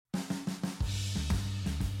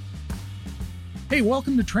Hey,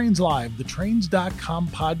 welcome to Trains Live, the Trains.com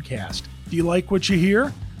podcast. Do you like what you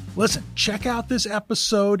hear? Listen, check out this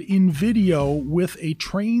episode in video with a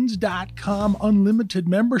Trains.com unlimited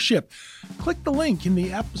membership. Click the link in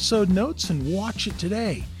the episode notes and watch it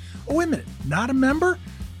today. Oh, wait a minute, not a member?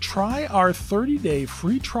 Try our 30-day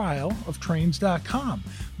free trial of Trains.com,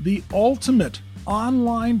 the ultimate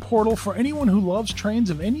online portal for anyone who loves trains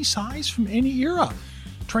of any size from any era.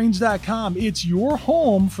 Trains.com, it's your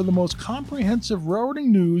home for the most comprehensive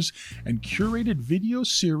railroading news and curated video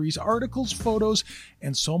series, articles, photos,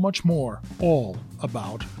 and so much more, all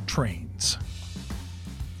about trains.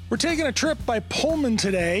 We're taking a trip by Pullman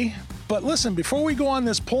today, but listen, before we go on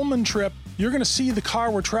this Pullman trip, you're going to see the car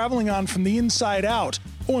we're traveling on from the inside out.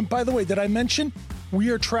 Oh, and by the way, did I mention we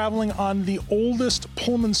are traveling on the oldest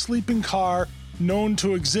Pullman sleeping car known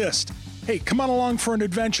to exist? Hey, come on along for an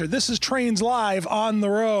adventure. This is Trains Live on the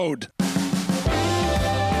road.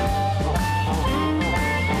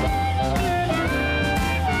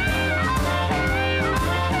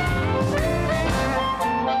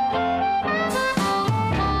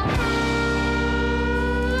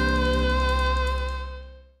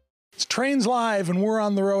 Trains Live, and we're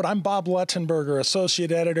on the road. I'm Bob Lettenberger,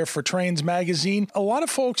 Associate Editor for Trains Magazine. A lot of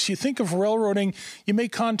folks, you think of railroading, you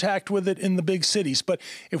make contact with it in the big cities. But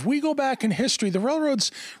if we go back in history, the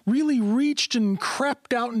railroads really reached and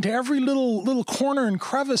crept out into every little corner and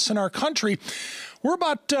crevice in our country. We're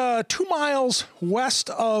about 2 miles west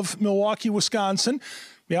of Milwaukee, Wisconsin.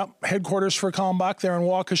 Yeah, headquarters for Kalmbach there in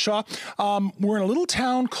Waukesha. We're in a little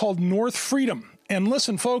town called North Freedom. And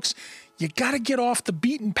listen, folks, you got to get off the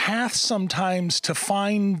beaten path sometimes to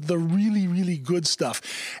find the really, really good stuff.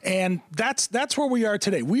 And that's where we are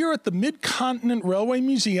today. We are at the Mid-Continent Railway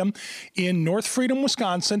Museum in North Freedom,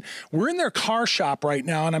 Wisconsin. We're in their car shop right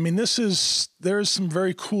now. And I mean, there's some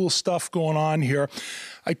very cool stuff going on here.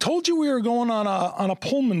 I told you we were going on a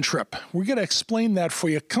Pullman trip. We're going to explain that for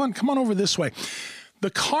you. Come on over this way.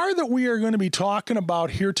 The car that we are going to be talking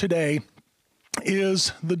about here today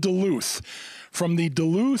is the Duluth, from the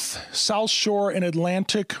Duluth, South Shore, and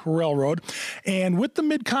Atlantic Railroad. And with the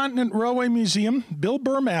Mid-Continent Railway Museum, Bill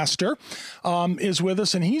Buhrmaster is with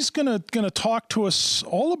us, and he's gonna talk to us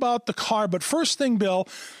all about the car. But first thing, Bill,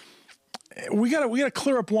 we gotta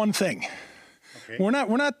clear up one thing. Okay.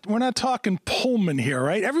 We're not talking Pullman here,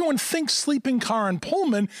 right? Everyone thinks sleeping car and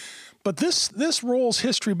Pullman, but this rolls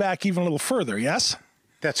history back even a little further, yes?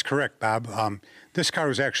 That's correct, Bob. This car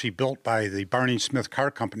was actually built by the Barney Smith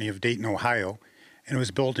Car Company of Dayton, Ohio, and it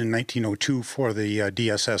was built in 1902 for the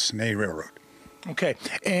DSS&A Railroad. Okay,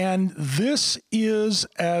 and this is,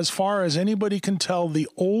 as far as anybody can tell, the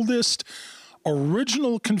oldest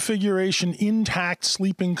original configuration intact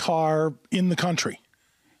sleeping car in the country.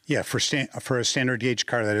 Yeah, for a standard gauge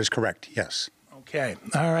car, that is correct, yes. Okay,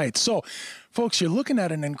 all right. So, folks, you're looking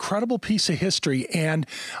at an incredible piece of history, and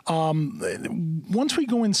once we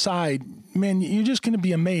go inside, man, you're just going to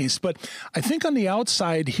be amazed. But I think on the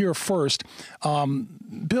outside here first,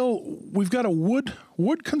 Bill, we've got a wood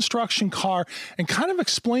construction car, and kind of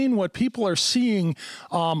explain what people are seeing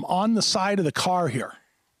on the side of the car here.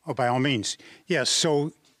 Oh, by all means. Yes,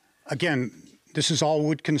 so again, this is all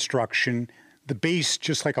wood construction. The base,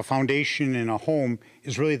 just like a foundation in a home,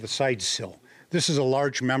 is really the side sill. This is a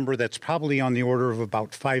large member that's probably on the order of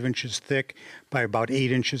about 5 inches thick by about 8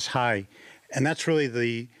 inches high. And that's really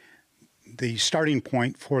the starting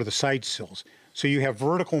point for the side sills. So you have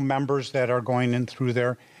vertical members that are going in through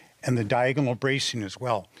there and the diagonal bracing as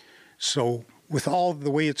well. So with all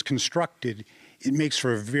the way it's constructed, it makes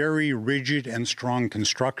for a very rigid and strong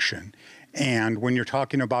construction. And when you're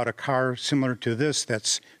talking about a car similar to this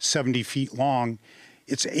that's 70 feet long,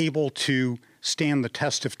 it's able to stand the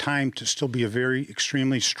test of time to still be a very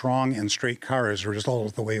extremely strong and straight car as a result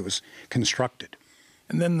of the way it was constructed.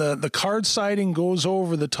 And then the card siding goes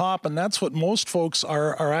over the top, and that's what most folks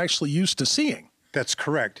are actually used to seeing. That's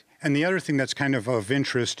correct. And the other thing that's kind of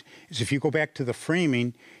interest is if you go back to the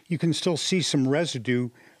framing, you can still see some residue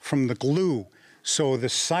from the glue. So the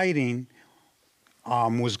siding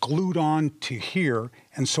was glued on to here,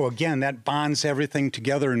 and so again, that bonds everything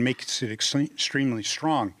together and makes it extremely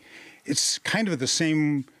strong. It's kind of the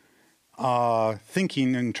same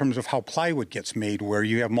thinking in terms of how plywood gets made, where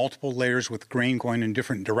you have multiple layers with grain going in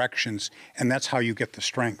different directions, and that's how you get the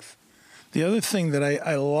strength. The other thing that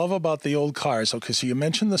I love about the old cars, okay, so you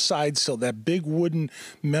mentioned the side sill, that big wooden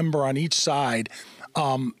member on each side.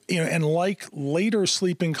 And like later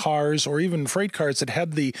sleeping cars or even freight cars that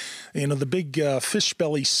had the big fish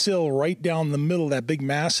belly sill right down the middle, that big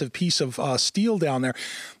massive piece of steel down there,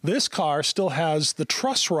 this car still has the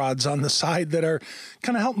truss rods on the side that are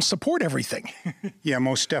kind of helping support everything. Yeah,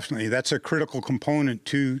 most definitely. That's a critical component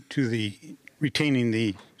to the retaining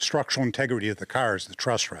the structural integrity of the cars, the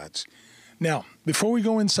truss rods. Now, before we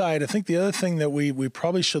go inside, I think the other thing that we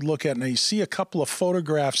probably should look at, and you see a couple of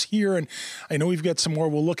photographs here, and I know we've got some more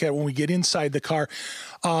we'll look at when we get inside the car.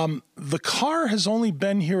 The car has only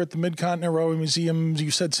been here at the Mid-Continent Railway Museum, you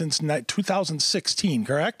said, since 2016,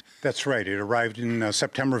 correct? That's right. It arrived in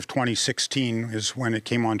September of 2016 is when it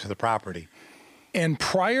came onto the property. And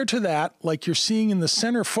prior to that, like you're seeing in the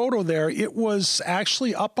center photo there, it was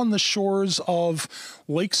actually up on the shores of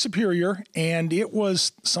Lake Superior, and it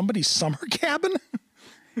was somebody's summer cabin?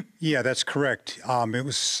 Yeah, that's correct. It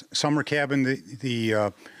was summer cabin.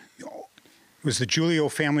 It was the Giulio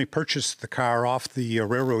family purchased the car off the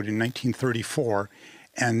railroad in 1934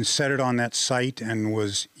 and set it on that site and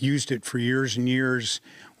used it for years and years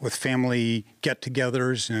with family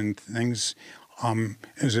get-togethers and things.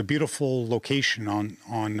 It was a beautiful location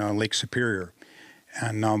on Lake Superior.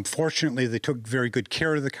 And fortunately, they took very good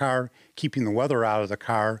care of the car, keeping the weather out of the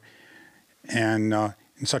car, and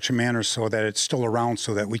in such a manner so that it's still around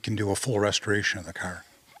so that we can do a full restoration of the car.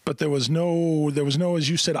 But there was no, as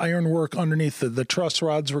you said, ironwork underneath. The truss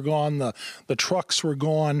rods were gone. The trucks were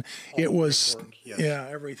gone. It was, yes. Yeah,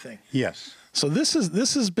 everything. Yes. So this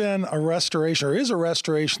has been a restoration, or is a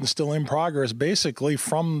restoration still in progress, basically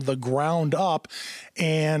from the ground up.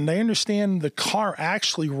 And I understand the car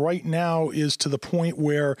actually right now is to the point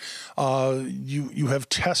where you have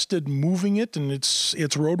tested moving it, and it's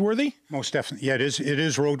roadworthy. Most definitely, yeah, it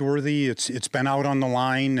is roadworthy. It's been out on the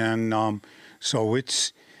line, and so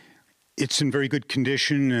it's in very good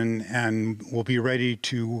condition, and we'll be ready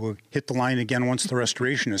to hit the line again once the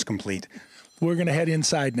restoration is complete. We're going to head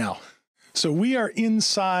inside now. So we are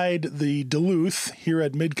inside the Duluth here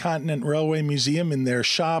at Mid-Continent Railway Museum in their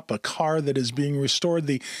shop, a car that is being restored,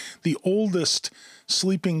 the oldest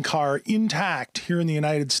sleeping car intact here in the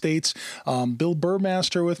United States. Bill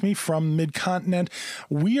Buhrmaster with me from Mid-Continent.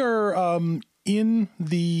 We are in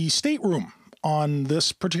the stateroom on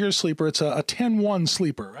this particular sleeper. It's a 10-1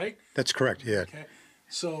 sleeper, right? That's correct, yeah. Okay.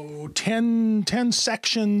 So 10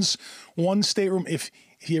 sections, one stateroom. If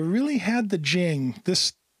you really had the jing,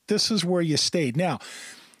 this is where you stayed. Now,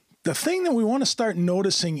 the thing that we want to start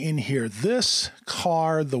noticing in here, this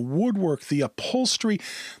car, the woodwork, the upholstery,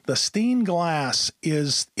 the stained glass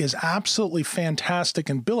is absolutely fantastic.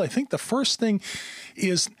 And Bill, I think the first thing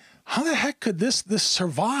is, how the heck could this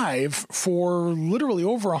survive for literally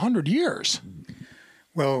over 100 years?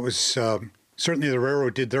 Well, it was certainly the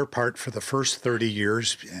railroad did their part for the first 30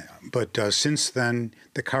 years, but since then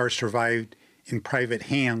the car survived in private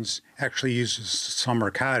hands, actually uses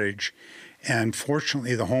summer cottage. And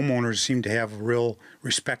fortunately, the homeowners seemed to have real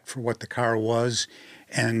respect for what the car was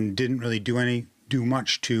and didn't really do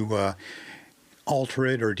much to alter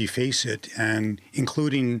it or deface it. And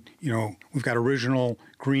including, we've got original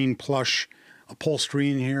green plush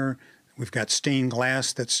upholstery in here. We've got stained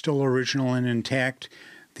glass that's still original and intact.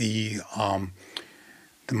 The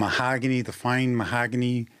mahogany, the fine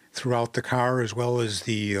mahogany throughout the car, as well as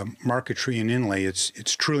the marquetry and inlay. It's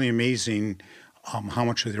truly amazing how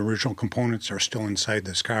much of the original components are still inside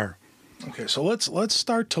this car. Okay, so let's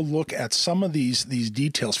start to look at some of these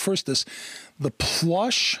details. First, the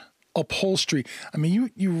plush upholstery. I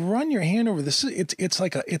mean, you run your hand over this.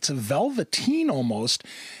 It's a velveteen almost,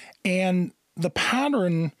 and the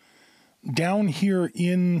pattern down here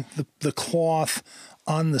in the cloth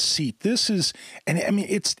on the seat. This is, and I mean,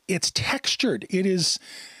 it's textured.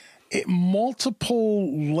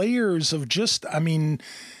 Multiple layers of just, I mean,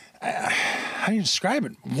 how do you describe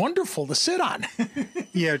it? Wonderful to sit on.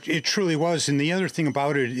 Yeah, it truly was. And the other thing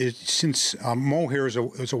about it is, since mohair is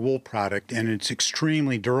a wool product and it's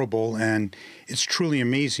extremely durable, and it's truly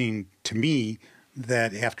amazing to me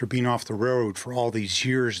that after being off the railroad for all these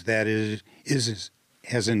years, that it is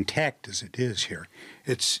as intact as it is here.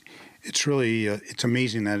 It's really it's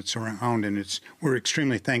amazing that it's around, and we're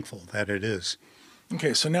extremely thankful that it is.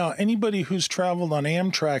 Okay, so now anybody who's traveled on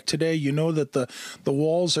Amtrak today, you know that the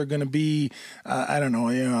walls are going to be, a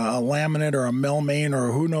laminate or a melmain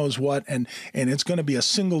or who knows what, and it's going to be a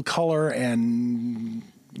single color and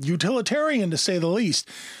utilitarian to say the least.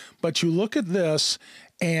 But you look at this,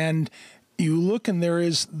 and you look, and there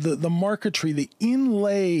is the marquetry, the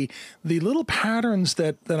inlay, the little patterns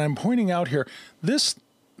that I'm pointing out here. This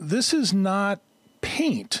this is not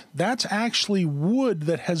paint. That's actually wood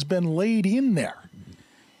that has been laid in there.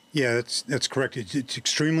 Yeah, that's correct. It's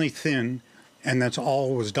extremely thin, and that's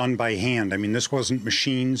all was done by hand. I mean, this wasn't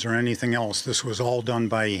machines or anything else. This was all done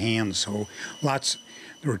by hand. So there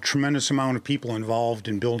were a tremendous amount of people involved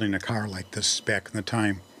in building a car like this back in the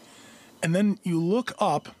time. And then you look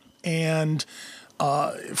up, and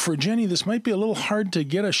for Jenny, this might be a little hard to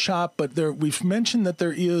get a shot, but we've mentioned that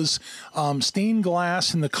there is stained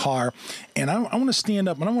glass in the car. And I want to stand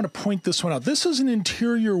up, and I want to point this one out. This is an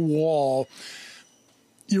interior wall.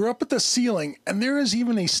 You're up at the ceiling, and there is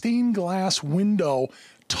even a stained glass window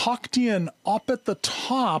tucked in up at the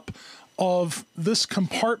top of this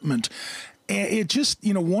compartment. And it just,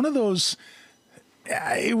 one of those,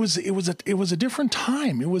 it was a different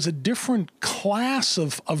time. It was a different class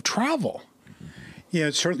of travel. Yeah,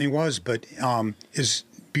 it certainly was. But as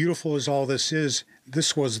beautiful as all this is,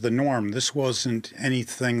 this was the norm. This wasn't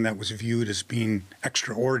anything that was viewed as being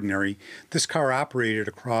extraordinary. This car operated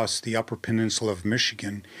across the Upper Peninsula of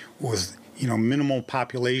Michigan with, minimal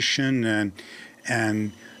population,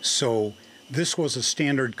 and so this was a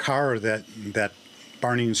standard car that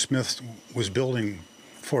Barney and Smith was building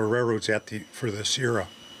for railroads for this era.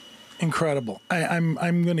 Incredible.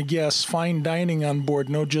 I'm going to guess fine dining on board,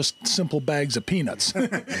 no just simple bags of peanuts.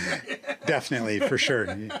 Definitely, for sure.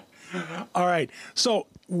 All right. So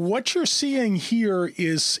what you're seeing here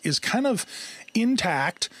is kind of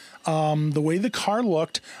intact, the way the car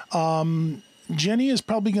looked. Jenny is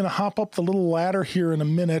probably going to hop up the little ladder here in a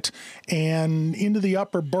minute and into the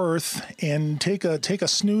upper berth and take a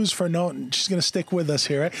snooze for a note, and she's going to stick with us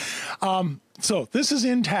here. Right? So this is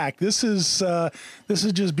intact. This is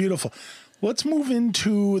just beautiful. Let's move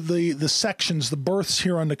into the sections, the berths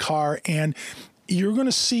here on the car, and you're going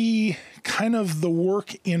to see kind of the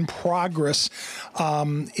work in progress.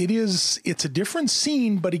 It's a different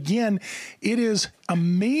scene, but again, it is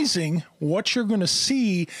amazing what you're going to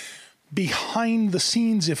see behind the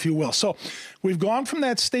scenes, if you will. So we've gone from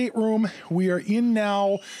that stateroom. We are in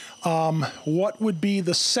now what would be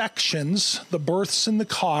the sections, the berths in the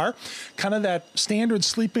car, kind of that standard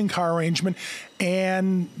sleeping car arrangement.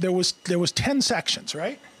 And there was 10 sections,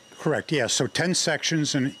 right? Correct, yeah. So 10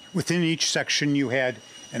 sections, and within each section you had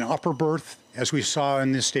an upper berth, as we saw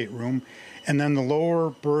in this stateroom, and then the lower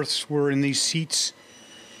berths were in these seats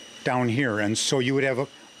down here. And so you would have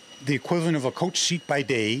the equivalent of a coach seat by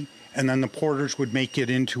day, and then the porters would make it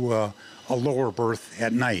into a lower berth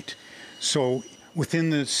at night. So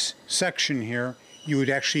within this section here, you would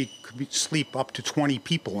actually sleep up to 20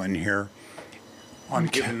 people in here on a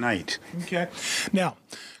given night. Okay. Now,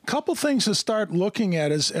 a couple things to start looking at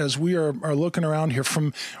as we are looking around here.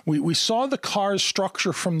 We saw the car's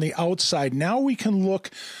structure from the outside. Now we can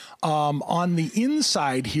look on the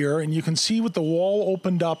inside here, and you can see with the wall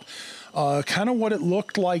opened up, kind of what it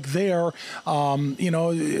looked like there.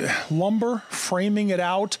 Lumber framing it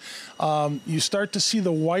out. You start to see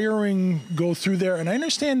the wiring go through there, and I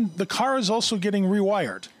understand the car is also getting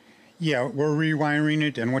rewired. Yeah, we're rewiring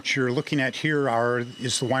it, and what you're looking at here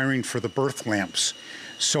is the wiring for the berth lamps.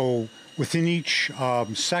 So within each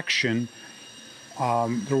section,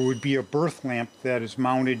 there would be a berth lamp that is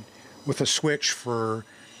mounted with a switch for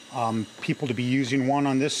people to be using, one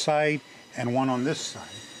on this side and one on this side.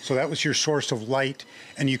 So that was your source of light,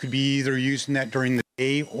 and you could be either using that during the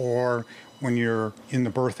day or when you're in the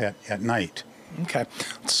berth at night. Okay,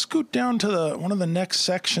 let's scoot down to one of the next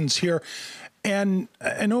sections here. And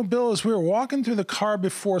I know, Bill, as we were walking through the car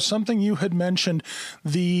before, something you had mentioned,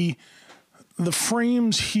 the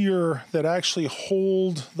frames here that actually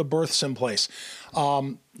hold the berths in place.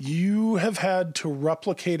 You have had to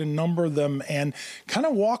replicate a number of them and kind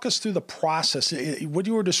of walk us through the process. What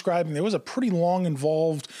you were describing, there was a pretty long,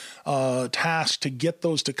 involved task to get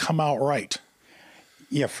those to come out right.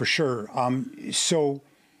 Yeah, for sure. So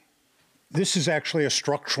this is actually a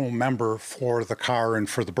structural member for the car and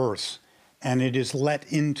for the berths. And it is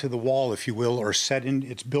let into the wall, if you will, or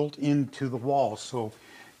it's built into the wall. So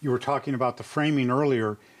you were talking about the framing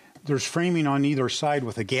earlier. There's framing on either side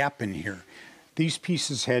with a gap in here. These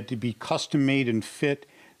pieces had to be custom made and fit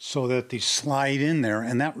so that they slide in there,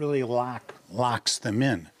 and that really locks them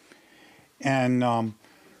in. And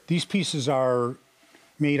these pieces are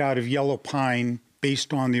made out of yellow pine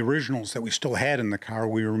based on the originals that we still had in the car.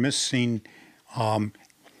 We were missing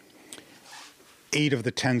 8 of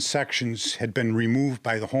the 10 sections had been removed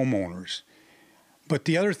by the homeowners. But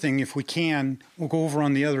the other thing, if we can, we'll go over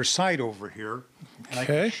on the other side over here. And I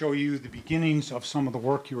can show you the beginnings of some of the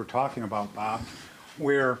work you were talking about, Bob,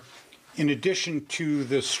 where in addition to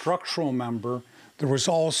the structural member, there was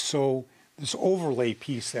also this overlay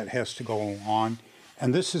piece that has to go on.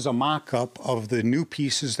 And this is a mock-up of the new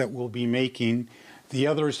pieces that we'll be making. The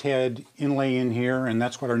others had inlay in here, and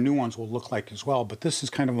that's what our new ones will look like as well. But this is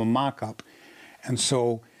kind of a mock-up. And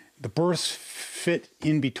so the berths fit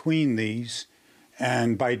in between these.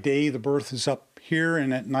 And by day, the berth is up here,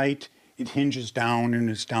 and at night, it hinges down and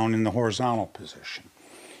is down in the horizontal position.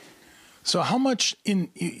 So how much in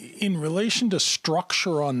relation to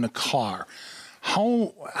structure on the car,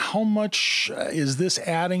 how much is this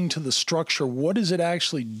adding to the structure? What is it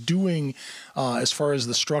actually doing as far as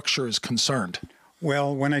the structure is concerned?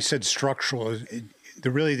 Well, when I said structural,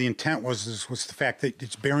 the intent was the fact that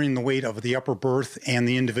it's bearing the weight of the upper berth and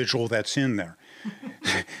the individual that's in there.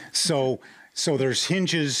 So there's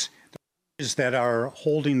hinges that are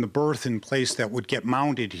holding the berth in place that would get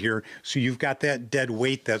mounted here. So you've got that dead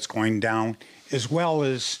weight that's going down, as well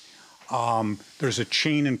as there's a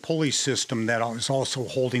chain and pulley system that is also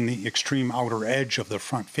holding the extreme outer edge of the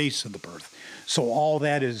front face of the berth. So all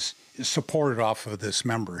that is supported off of this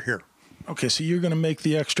member here. Okay, so you're going to make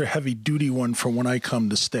the extra heavy-duty one for when I come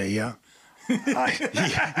to stay, yeah?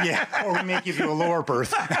 Yeah, or we may give you a lower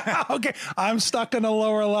berth. Okay, I'm stuck on a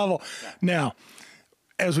lower level. Yeah. Now,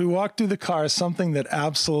 as we walked through the car, something that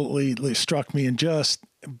absolutely struck me and just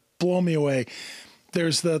blew me away.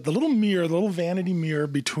 There's the little mirror, the little vanity mirror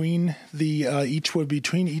between each of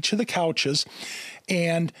the couches,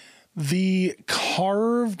 and the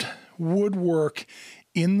carved woodwork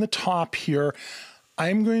in the top here.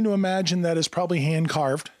 I'm going to imagine that is probably hand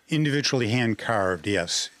carved. Individually hand carved,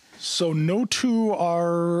 yes. So no two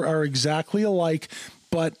are exactly alike,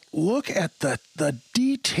 but look at the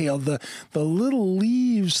detail, the little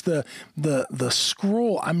leaves, the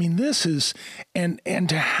scroll. I mean, this is and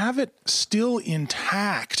to have it still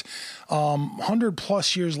intact, 100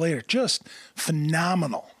 plus years later, just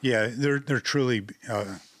phenomenal. Yeah, they're truly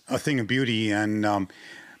a thing of beauty, and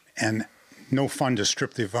no fun to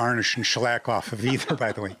strip the varnish and shellac off of either,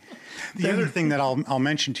 by the way. The other thing that I'll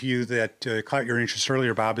mention to you that caught your interest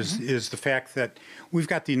earlier, Bob, is the fact that we've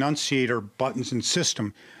got the annunciator buttons and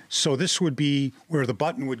system. So this would be where the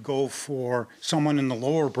button would go for someone in the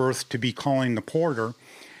lower berth to be calling the porter.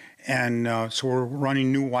 And so we're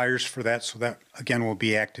running new wires for that, so that, again, will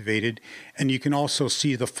be activated. And you can also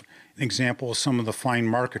see an example of some of the fine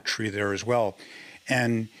marquetry there as well.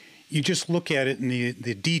 And you just look at it in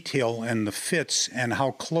the detail and the fits and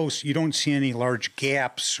how close. You don't see any large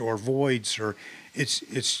gaps or voids, or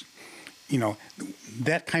it's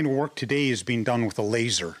that kind of work today is being done with a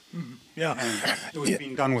laser. Mm-hmm. Yeah, and it was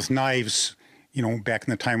being done with knives, back in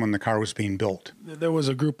the time when the car was being built. There was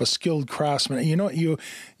a group of skilled craftsmen.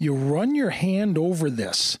 You run your hand over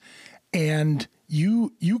this, and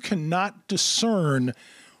you cannot discern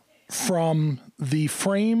from the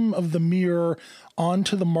frame of the mirror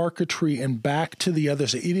onto the marquetry and back to the other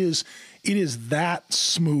side. It is that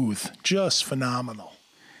smooth, just phenomenal.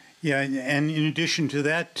 Yeah, and in addition to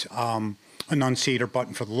that annunciator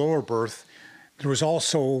button for the lower berth, there was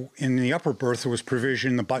also in the upper berth, there was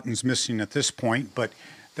provision, the button's missing at this point, but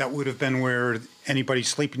that would have been where anybody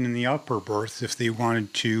sleeping in the upper berth, if they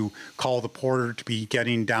wanted to call the porter to be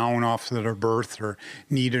getting down off their berth or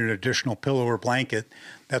needed an additional pillow or blanket,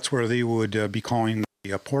 that's where they would be calling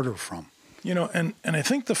the porter from. And I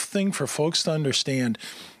think the thing for folks to understand,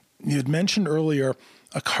 you had mentioned earlier,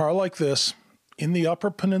 a car like this in the Upper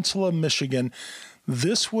Peninsula of Michigan,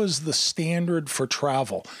 this was the standard for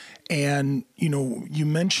travel. And, you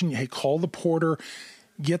mentioned, hey, call the porter,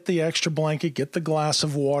 get the extra blanket, get the glass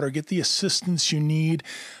of water, get the assistance you need.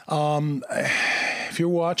 If you're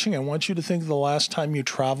watching, I want you to think of the last time you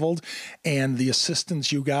traveled and the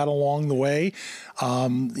assistance you got along the way.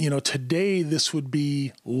 Today this would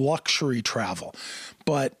be luxury travel,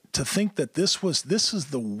 but to think that this is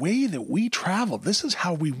the way that we traveled. This is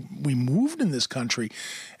how we moved in this country.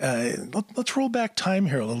 Let's roll back time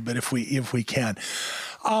here a little bit if we can.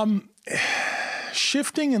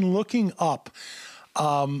 Shifting and looking up.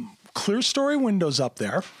 Clear story windows up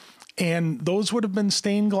there, and those would have been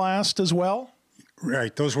stained glassed as well?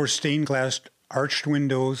 Right. Those were stained glass arched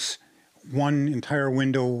windows, one entire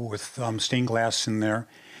window with stained glass in there.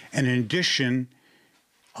 And in addition,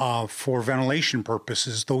 for ventilation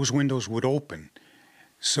purposes, those windows would open.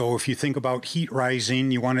 So if you think about heat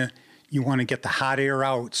rising, you want to get the hot air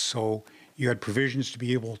out. So you had provisions to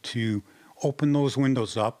be able to open those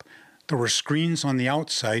windows up. There were screens on the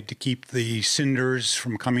outside to keep the cinders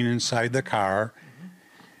from coming inside the car.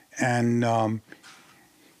 Mm-hmm. And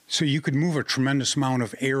so you could move a tremendous amount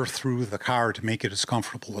of air through the car to make it as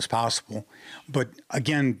comfortable as possible. But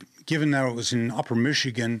again, given that it was in Upper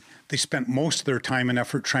Michigan, they spent most of their time and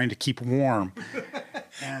effort trying to keep warm.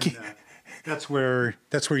 And That's where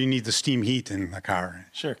you need the steam heat in the car.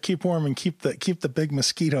 Sure, keep warm and keep the big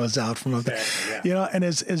mosquitoes out from up there. Exactly, yeah. You know, and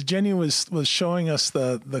as Jenny was showing us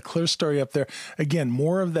the clear story up there, again,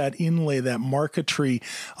 more of that inlay, that marquetry,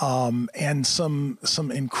 and some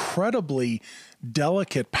incredibly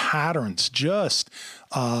delicate patterns. Just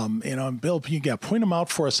and Bill, you got point them out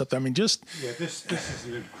for us up there. I mean, just this is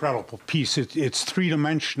an incredible piece. It's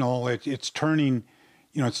 3-dimensional. It's turning.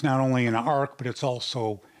 It's not only an arc, but it's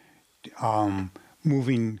also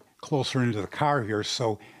moving closer into the car here.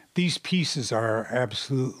 So these pieces are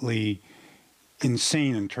absolutely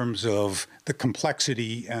insane in terms of the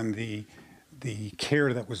complexity and the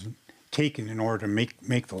care that was taken in order to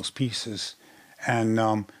make those pieces.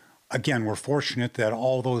 And again, we're fortunate that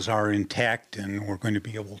all those are intact, and we're going to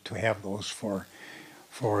be able to have those for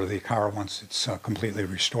the car once it's completely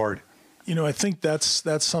restored. I think that's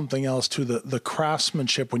something else too, the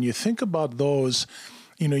craftsmanship. When you think about those,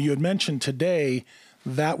 you had mentioned today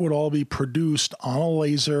that would all be produced on a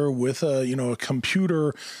laser with a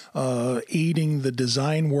computer aiding the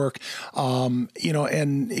design work. And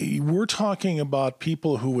we're talking about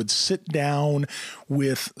people who would sit down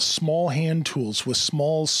with small hand tools, with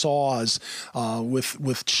small saws,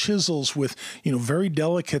 with chisels, with very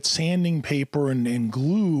delicate sanding paper and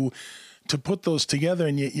glue to put those together.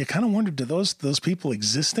 And you kind of wonder, do those people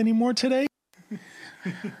exist anymore today?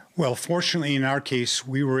 Well, fortunately, in our case,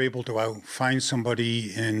 we were able to find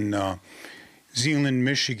somebody in Zeeland,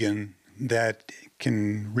 Michigan, that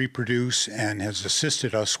can reproduce and has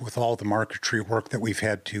assisted us with all the marquetry work that we've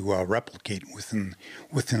had to replicate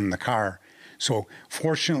within the car. So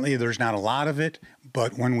fortunately, there's not a lot of it,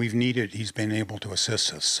 but when we've needed, he's been able to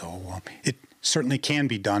assist us. So it certainly can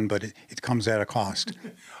be done, but it comes at a cost.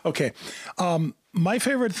 Okay. My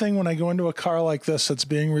favorite thing when I go into a car like this that's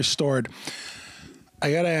being restored,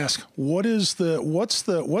 I got to ask, what's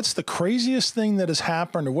the craziest thing that has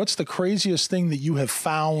happened, or what's the craziest thing that you have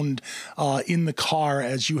found in the car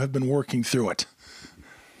as you have been working through it?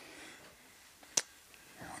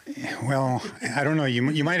 Well, I don't know.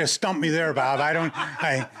 You might have stumped me there, Bob.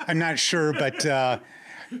 I'm not sure, but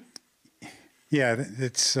yeah,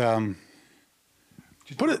 it's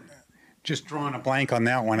just drawing a blank on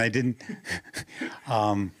that one. I didn't.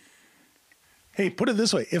 Hey, put it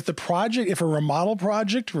this way: if a remodel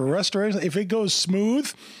project or a restoration, if it goes smooth,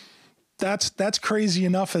 that's crazy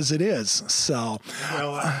enough as it is. So,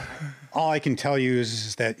 well, all I can tell you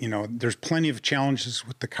is that there's plenty of challenges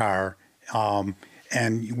with the car,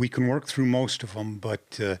 and we can work through most of them.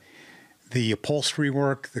 But the upholstery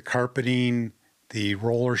work, the carpeting, the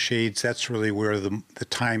roller shades—that's really where the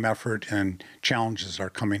time, effort, and challenges are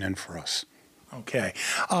coming in for us. Okay.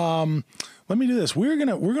 Let me do this. We're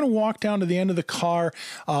gonna walk down to the end of the car.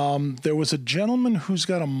 There was a gentleman who's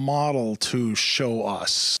got a model to show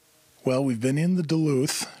us. Well, we've been in the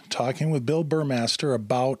Duluth talking with Bill Buhrmaster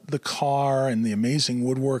about the car and the amazing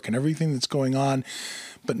woodwork and everything that's going on.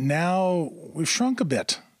 But now we've shrunk a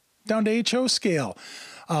bit, down to HO scale.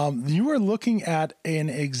 You are looking at an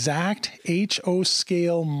exact HO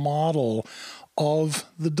scale model of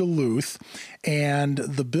the Duluth, and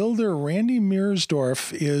the builder Randy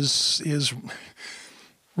Meersdorf is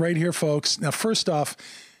right here, folks. Now, first off,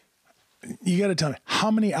 you got to tell me, how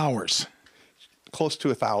many hours? Close to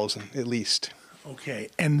 1,000 at least. Okay,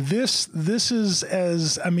 and this is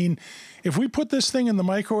if we put this thing in the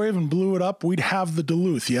microwave and blew it up, we'd have the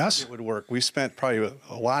Duluth. Yes, it would work. We spent probably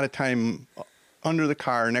a lot of time under the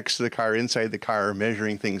car, next to the car, inside the car,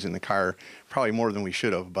 measuring things in the car, probably more than we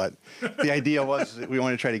should have. But the idea was that we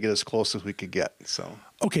wanted to try to get as close as we could get. So,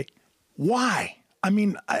 okay, why?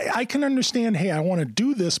 I can understand, hey, I want to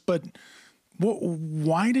do this, but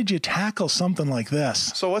why did you tackle something like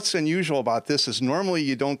this? So what's unusual about this is normally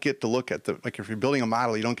you don't get to look at like if you're building a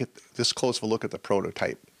model, you don't get this close of a look at the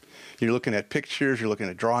prototype. You're looking at pictures, you're looking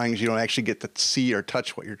at drawings, you don't actually get to see or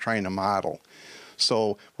touch what you're trying to model.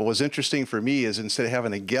 So what was interesting for me is instead of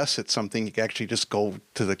having to guess at something, you can actually just go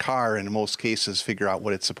to the car and in most cases figure out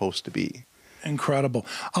what it's supposed to be. Incredible.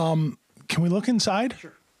 Can we look inside?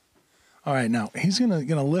 Sure. All right, now he's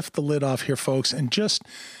gonna lift the lid off here, folks, and just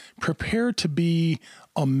prepare to be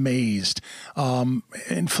amazed.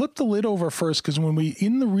 And flip the lid over first, because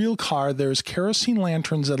in the real car, there's kerosene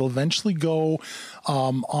lanterns that'll eventually go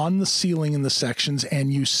on the ceiling in the sections,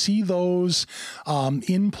 and you see those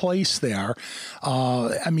in place there.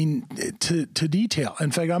 To detail.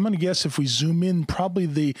 In fact, I'm going to guess if we zoom in, probably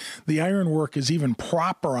the ironwork is even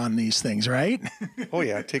proper on these things, right? Oh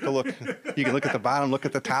yeah, take a look. You can look at the bottom, look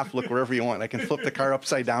at the top, look wherever you want. I can flip the car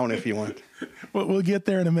upside down if you want. We'll get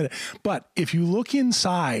there in a minute. But if you look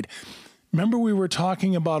inside, remember we were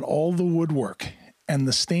talking about all the woodwork. and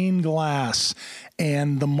the stained glass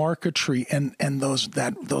and the marquetry and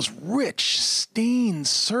those rich stained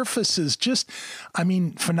surfaces, just, I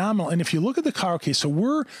mean, phenomenal. And if you look at the car, okay, so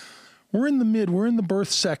we're in the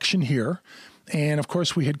berth section here. And of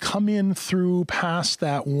course, we had come in through past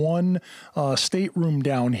that one stateroom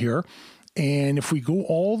down here. And if we go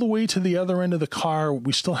all the way to the other end of the car,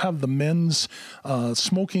 we still have the men's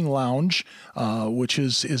smoking lounge, which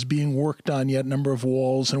is being worked on yet. A number of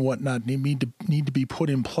walls and whatnot need to be put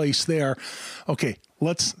in place there. Okay,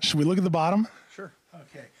 should we look at the bottom? Sure.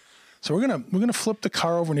 Okay. So we're gonna flip the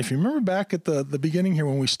car over, and if you remember back at the beginning here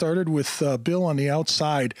when we started with Bill on the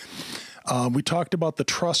outside. We talked about the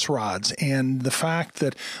truss rods and the fact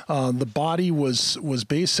that the body was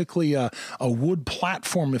basically a wood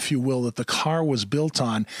platform, if you will, that the car was built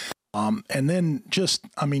on. And then just,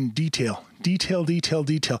 I mean, detail.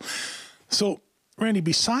 So, Randy,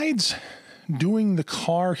 besides doing the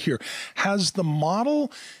car here, has the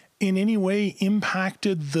model in any way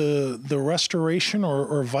impacted the restoration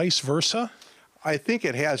or vice versa? I think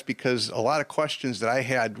it has, because a lot of questions that I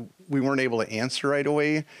had, we weren't able to answer right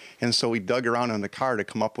away. And so we dug around on the car to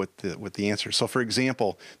come up with the answer. So for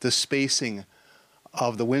example, the spacing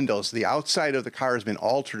of the windows, the outside of the car has been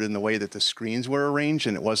altered in the way that the screens were arranged,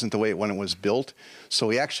 and it wasn't the way when it was built. So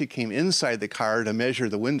we actually came inside the car to measure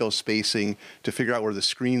the window spacing to figure out where the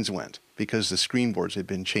screens went, because the screen boards had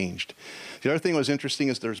been changed. The other thing that was interesting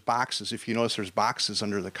is there's boxes. If you notice, there's boxes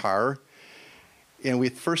under the car. And we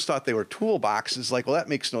first thought they were toolboxes. Like, well, that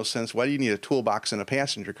makes no sense. Why do you need a toolbox in a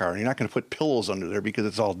passenger car? You're not going to put pillows under there because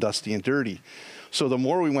it's all dusty and dirty. So the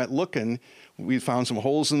more we went looking, we found some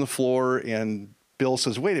holes in the floor, and Bill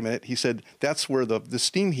says, wait a minute. He said, that's where the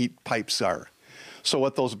steam heat pipes are. So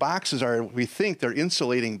what those boxes are, we think they're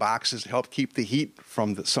insulating boxes to help keep the heat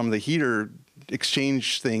from some of the heater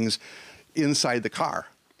exchange things inside the car.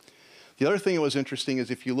 The other thing that was interesting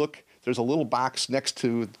is if you look, there's a little box next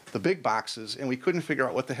to the big boxes, and we couldn't figure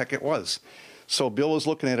out what the heck it was. So Bill was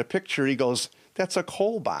looking at a picture. He goes, that's a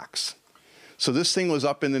coal box. So this thing was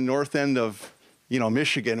up in the north end of,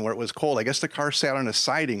 Michigan, where it was cold. I guess the car sat on a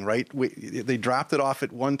siding, right? They dropped it off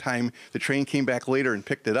at one time. The train came back later and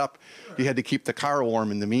picked it up. You had to keep the car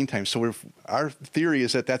warm in the meantime. So our theory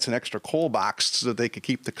is that that's an extra coal box so that they could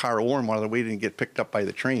keep the car warm while they're waiting to get picked up by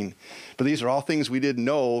the train. But these are all things we didn't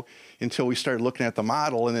know until we started looking at the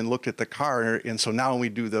model and then looked at the car. And so now when we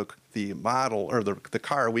do the model or the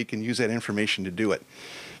car, we can use that information to do it.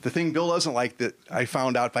 The thing Bill doesn't like that I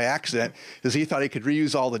found out by accident is he thought he could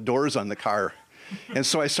reuse all the doors on the car. And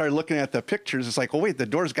so I started looking at the pictures. It's like, oh, wait, the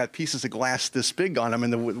doors got pieces of glass this big on them,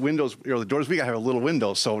 and the windows, the doors we got have a little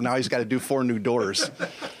window. So now he's got to do 4 new doors.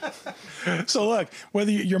 So look,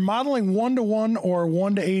 whether you're modeling 1-to-1 or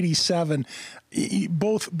 1-to-87,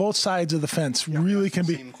 both sides of the fence really can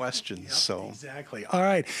be same questions. Yep, so exactly. All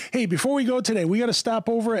right. Hey, before we go today, we got to stop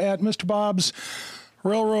over at Mr. Bob's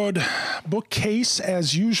Railroad bookcase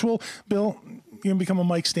as usual. Bill, you can become a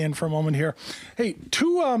mic stand for a moment here. Hey,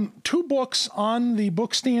 two books on the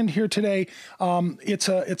book stand here today. It's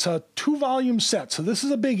a 2-volume set, so this is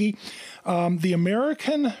a biggie. The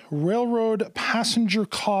American Railroad Passenger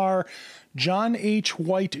Car, John H.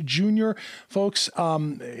 White Jr. Folks,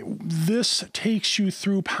 this takes you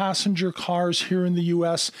through passenger cars here in the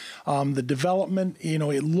U.S., the development,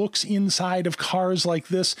 it looks inside of cars like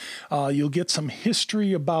this. You'll get some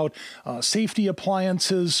history about safety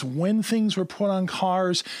appliances, when things were put on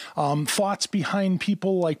cars, thoughts behind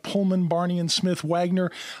people like Pullman, Barney, and Smith Wagner.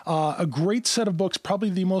 A great set of books,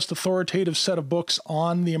 probably the most authoritative set of books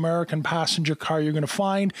on the American passenger car you're going to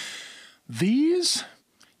find.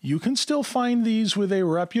 You can still find these with a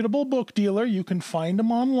reputable book dealer. You can find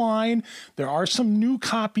them online. There are some new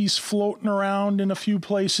copies floating around in a few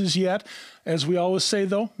places yet. As we always say,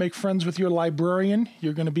 though, make friends with your librarian.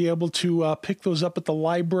 You're going to be able to pick those up at the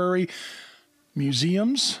library.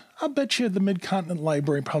 Museums, I'll bet you the Mid-Continent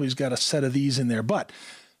Library probably has got a set of these in there. But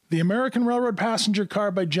The American Railroad Passenger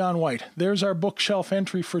Car by John White. There's our bookshelf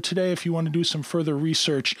entry for today if you want to do some further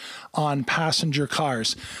research on passenger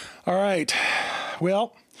cars. All right.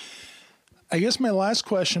 Well, I guess my last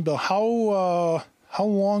question, Bill, how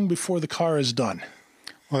long before the car is done?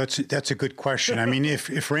 Well, that's a good question. I mean,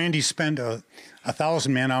 if Randy spent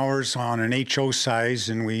 1,000 man hours on an HO size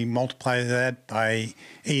and we multiply that by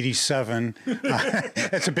 87,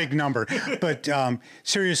 that's a big number. But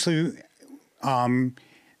seriously,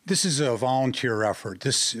 this is a volunteer effort.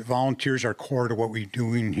 Volunteers are core to what we're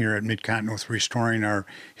doing here at Mid-Continent with restoring our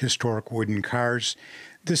historic wooden cars.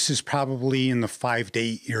 This is probably in the 5 to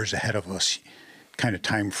 8 years ahead of us kind of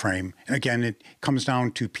time frame. Again, it comes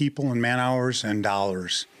down to people and man hours and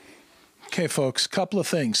dollars. Okay, folks, couple of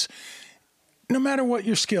things. no matter what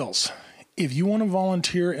your skills, if you want to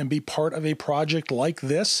volunteer and be part of a project like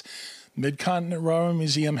this, Mid-Continent Railroad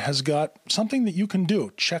Museum has got something that you can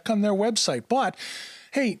do. Check on their website. But,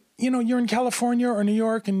 hey, you're in California or New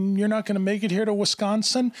York and you're not going to make it here to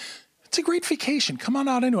Wisconsin. It's a great vacation. Come on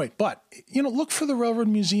out anyway. But, look for the Railroad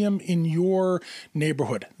Museum in your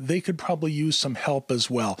neighborhood. They could probably use some help as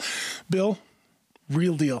well. Bill,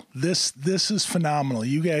 real deal. This is phenomenal.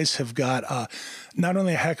 You guys have got not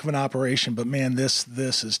only a heck of an operation, but man, this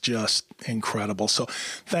is just incredible. So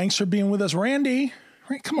thanks for being with us. Randy,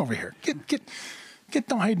 come over here. Get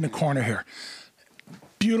don't hide in the corner here.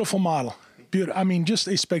 Beautiful model. I mean, just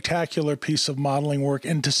a spectacular piece of modeling work.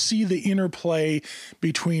 And to see the interplay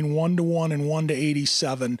between 1:1 and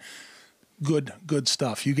 1:87, good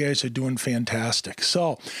stuff. You guys are doing fantastic.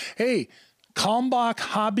 So, hey,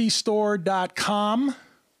 KalmbachHobbyStore.com.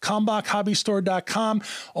 KalmbachHobbyStore.com.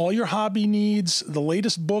 All your hobby needs, the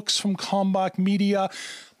latest books from Kalmbach Media.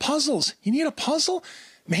 Puzzles. You need a puzzle?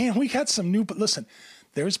 Man, we got some new, but listen,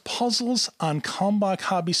 there's puzzles on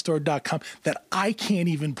KalmbachHobbyStore.com that I can't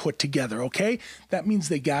even put together, okay? That means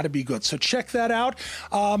they got to be good. So check that out.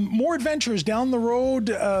 More adventures down the road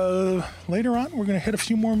later on. We're going to hit a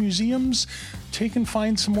few more museums, take and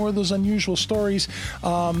find some more of those unusual stories.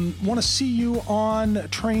 Want to see you on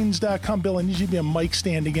trains.com. Bill, I need you to be a mic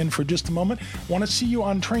stand again for just a moment. Want to see you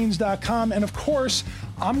on trains.com. And of course,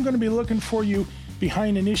 I'm going to be looking for you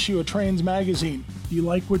behind an issue of Trains Magazine. Do you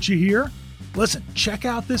like what you hear? Listen, check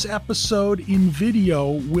out this episode in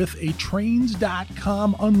video with a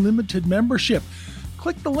Trains.com unlimited membership.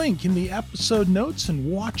 Click the link in the episode notes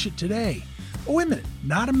and watch it today. Oh, wait a minute,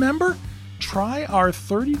 not a member? Try our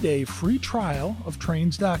 30-day free trial of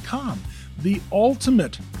Trains.com, the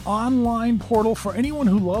ultimate online portal for anyone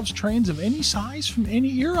who loves trains of any size from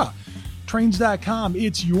any era. Trains.com,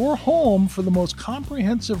 it's your home for the most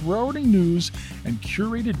comprehensive railroading news and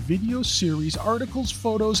curated video series, articles,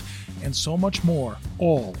 photos, and so much more,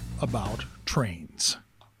 all about trains.